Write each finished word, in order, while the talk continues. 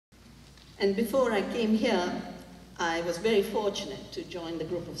And before I came here, I was very fortunate to join the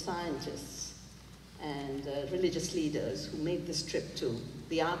group of scientists and religious leaders who made this trip to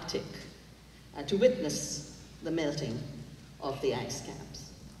the Arctic to witness the melting of the ice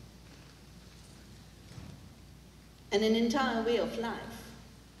caps. And an entire way of life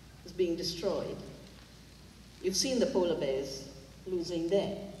is being destroyed. You've seen the polar bears losing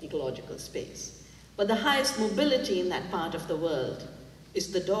their ecological space. But the highest mobility in that part of the world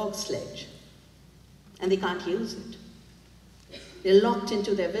is the dog sledge, and they can't use it. They're locked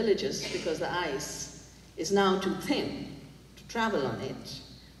into their villages because the ice is now too thin to travel on it,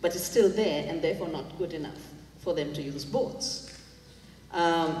 but it's still there and therefore not good enough for them to use boats.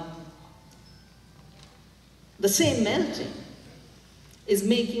 The same melting is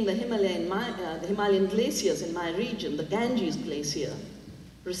making the Himalayan glaciers in my region, the Ganges Glacier,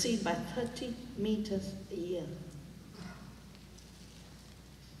 recede by 30 meters a year.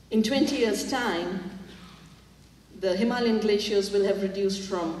 In 20 years' time, the Himalayan glaciers will have reduced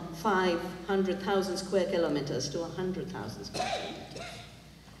from 500,000 square kilometers to 100,000 square kilometers.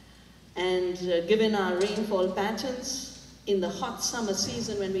 And given our rainfall patterns, in the hot summer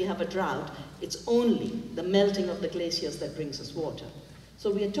season when we have a drought, it's only the melting of the glaciers that brings us water.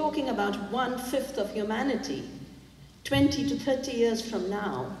 So we are talking about 1/5 of humanity, 20 to 30 years from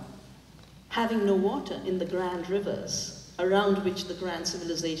now, having no water in the grand rivers around which the grand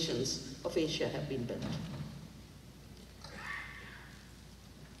civilizations of Asia have been built.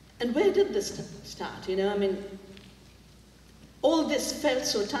 And where did this start? You know, I mean, all this felt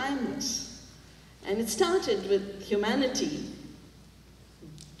so timeless. And it started with humanity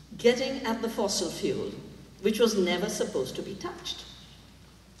getting at the fossil fuel, which was never supposed to be touched.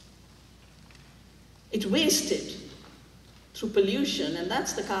 It wasted through pollution, and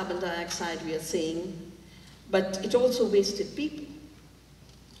that's the carbon dioxide we are seeing, but it also wasted people.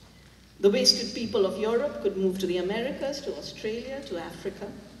 The wasted people of Europe could move to the Americas, to Australia, to Africa,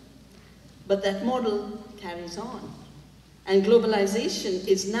 but that model carries on. And globalization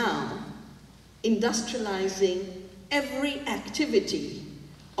is now industrializing every activity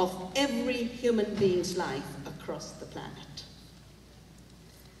of every human being's life across the planet.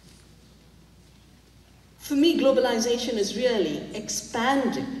 For me, globalization is really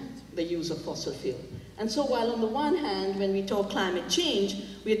expanding the use of fossil fuel. And so while on the one hand, when we talk climate change,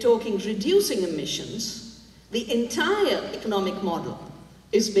 we're talking reducing emissions, the entire economic model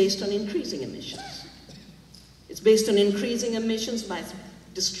is based on increasing emissions. It's based on increasing emissions by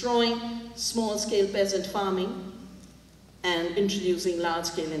destroying small-scale peasant farming and introducing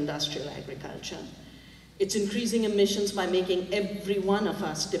large-scale industrial agriculture. It's increasing emissions by making every one of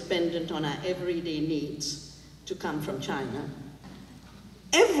us dependent on our everyday needs to come from China.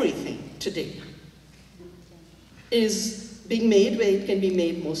 Everything today is being made where it can be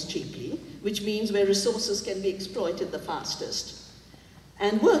made most cheaply, which means where resources can be exploited the fastest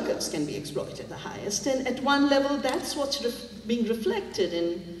and workers can be exploited the highest. And at one level, that's what's being reflected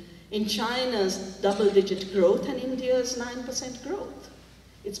in China's double-digit growth and India's 9% growth.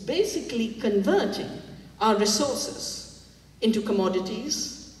 It's basically converting our resources into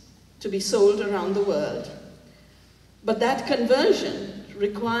commodities to be sold around the world. But that conversion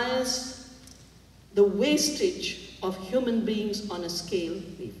requires the wastage of human beings on a scale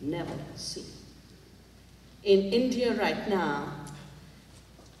we've never seen. In India right now,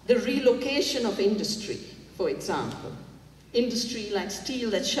 the relocation of industry, for example, industry like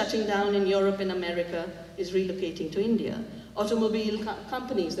steel that's shutting down in Europe and America is relocating to India. Automobile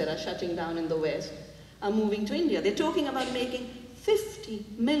companies that are shutting down in the West are moving to India. They're talking about making 50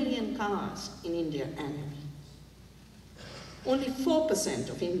 million cars in India annually. Only 4%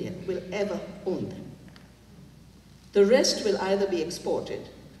 of India will ever own them. The rest will either be exported,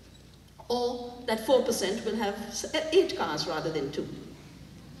 or that 4% will have 8 cars rather than 2.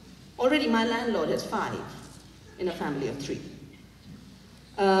 Already my landlord has 5 in a family of 3.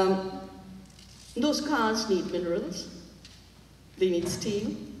 Those cars need minerals, they need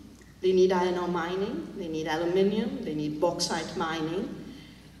steel, they need iron ore mining, they need aluminium, they need bauxite mining,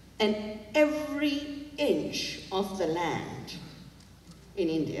 and every inch of the land in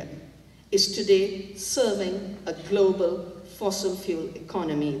India is today serving a global fossil fuel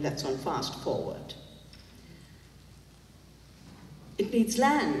economy that's on fast forward. It needs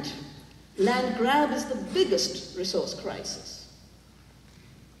land. Land grab is the biggest resource crisis.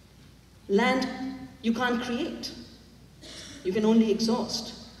 Land you can't create. You can only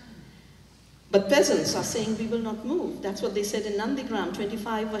exhaust. But peasants are saying we will not move. That's what they said in Nandigram.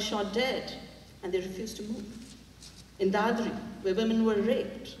 25 were shot dead, and they refused to move. In Dadri, where women were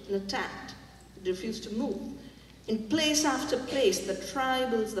raped and attacked, they refused to move. In place after place, the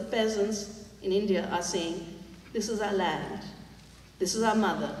tribals, the peasants in India are saying, this is our land, this is our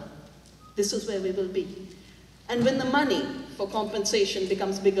mother, this is where we will be. And when the money for compensation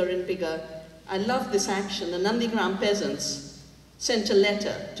becomes bigger and bigger, I love this action. The Nandigram peasants sent a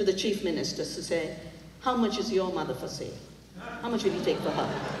letter to the chief minister to say, how much is your mother for sale? How much will you take for her?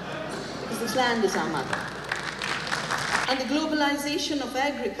 Because this land is our mother. And the globalization of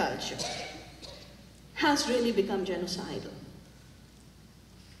agriculture has really become genocidal.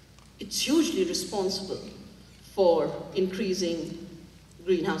 It's hugely responsible for increasing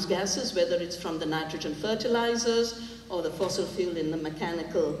greenhouse gases, whether it's from the nitrogen fertilizers or the fossil fuel in the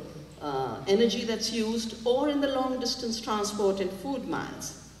mechanical energy that's used, or in the long-distance transport and food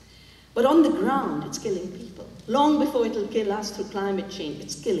miles. But on the ground, it's killing people. Long before it'll kill us through climate change,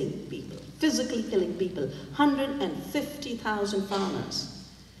 it's killing people, physically killing people. 150,000 farmers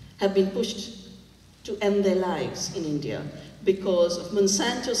have been pushed to end their lives in India because of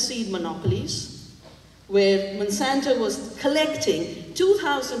Monsanto seed monopolies, where Monsanto was collecting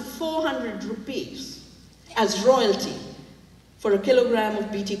 2,400 rupees as royalty for a kilogram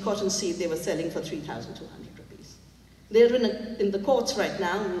of BT cotton seed they were selling for 3,200 rupees. They're in the courts right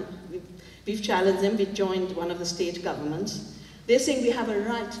now. We've challenged them. We've joined one of the state governments. They're saying we have a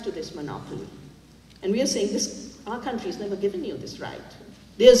right to this monopoly. And we are saying our country's never given you this right.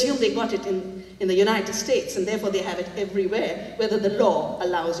 They assume they got it in the United States, and therefore they have it everywhere, whether the law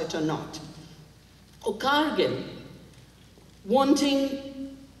allows it or not. Or Cargill,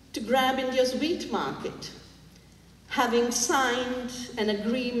 wanting to grab India's wheat market, having signed an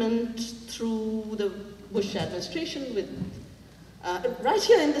agreement through the Bush administration with, right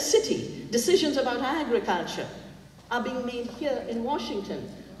here in the city, decisions about agriculture are being made here in Washington,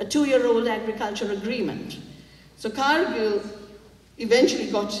 a 2-year-old agriculture agreement. So Cargill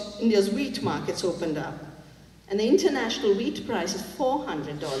eventually got India's wheat markets opened up, and the international wheat price is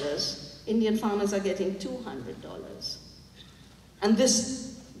 $400. Indian farmers are getting $200. And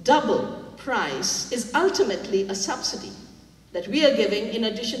this double price is ultimately a subsidy that we are giving in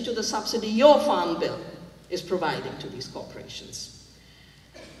addition to the subsidy your farm bill is providing to these corporations.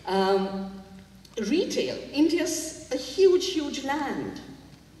 Retail. India's a huge, huge land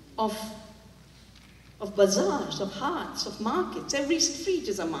of bazaars, of hearts, of markets. Every street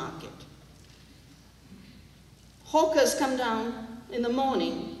is a market. Hawkers come down in the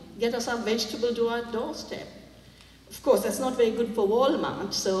morning, get us our vegetable to our doorstep. Of course, that's not very good for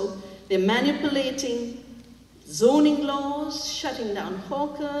Walmart, so they're manipulating zoning laws, shutting down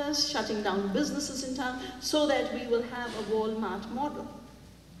hawkers, shutting down businesses in town, so that we will have a Walmart model.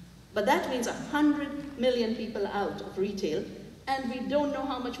 But that means 100 million people out of retail, and we don't know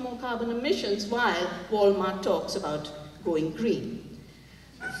how much more carbon emissions while Walmart talks about going green.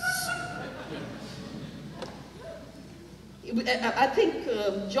 I think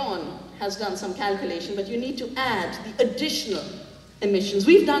John has done some calculation, but you need to add the additional emissions.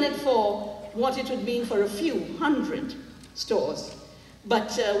 We've done it for what it would mean for a few hundred stores. But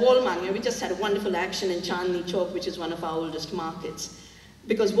Walmart, we just had a wonderful action in Chandni Chowk, which is one of our oldest markets,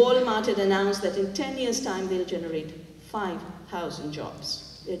 because Walmart had announced that in 10 years' time they'll generate 5,000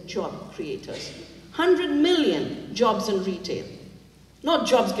 jobs. They're job creators. 100 million jobs in retail. Not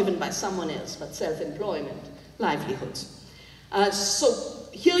jobs given by someone else, but self-employment, livelihoods. So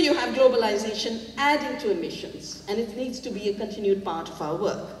here you have globalization adding to emissions, and it needs to be a continued part of our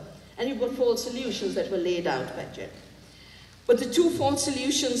work. And you've got 4 solutions that were laid out by Jeff. But the 2 false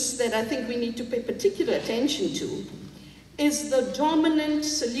solutions that I think we need to pay particular attention to is the dominant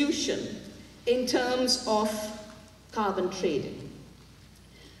solution in terms of carbon trading.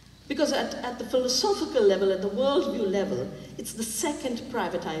 Because at the philosophical level, at the worldview level, it's the second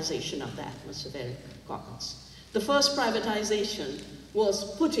privatization of the atmospheric commons. The first privatization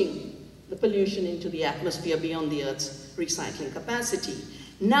was putting the pollution into the atmosphere beyond the Earth's recycling capacity.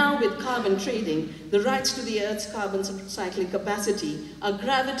 Now with carbon trading, the rights to the Earth's carbon recycling capacity are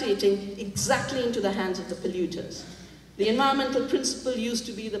gravitating exactly into the hands of the polluters. The environmental principle used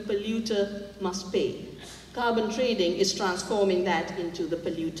to be the polluter must pay. Carbon trading is transforming that into the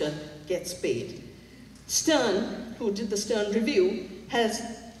polluter gets paid. Stern, who did the Stern review, has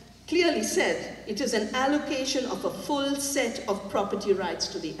clearly said it is an allocation of a full set of property rights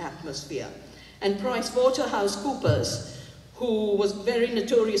to the atmosphere. And PricewaterhouseCoopers, who was very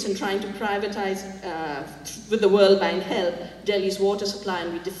notorious in trying to privatize, with the World Bank help, Delhi's water supply,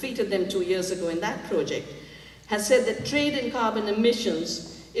 and we defeated them 2 years ago in that project, has said that trade in carbon emissions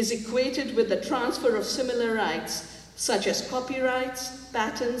is equated with the transfer of similar rights, such as copyrights,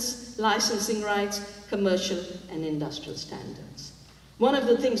 patents, licensing rights, commercial and industrial standards. One of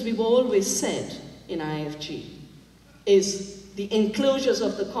the things we've always said in IFG is the enclosures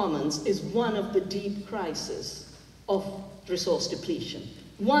of the commons is one of the deep crises of resource depletion.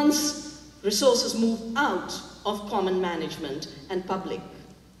 Once resources move out of common management and public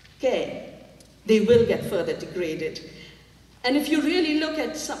care, they will get further degraded. And if you really look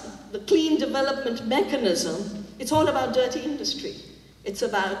at the clean development mechanism, it's all about dirty industry. It's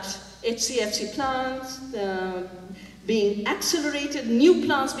about HCFC plants being accelerated, new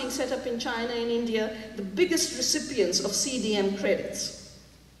plants being set up in China and India. The biggest recipients of CDM credits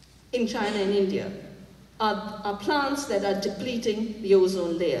in China and India are plants that are depleting the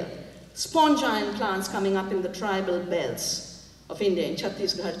ozone layer. Sponge iron plants coming up in the tribal belts of India, in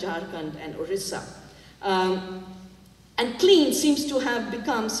Chhattisgarh, Jharkhand, and Orissa. And clean seems to have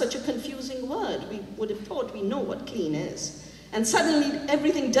become such a confusing word. We would have thought we know what clean is. And suddenly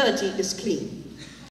everything dirty is clean.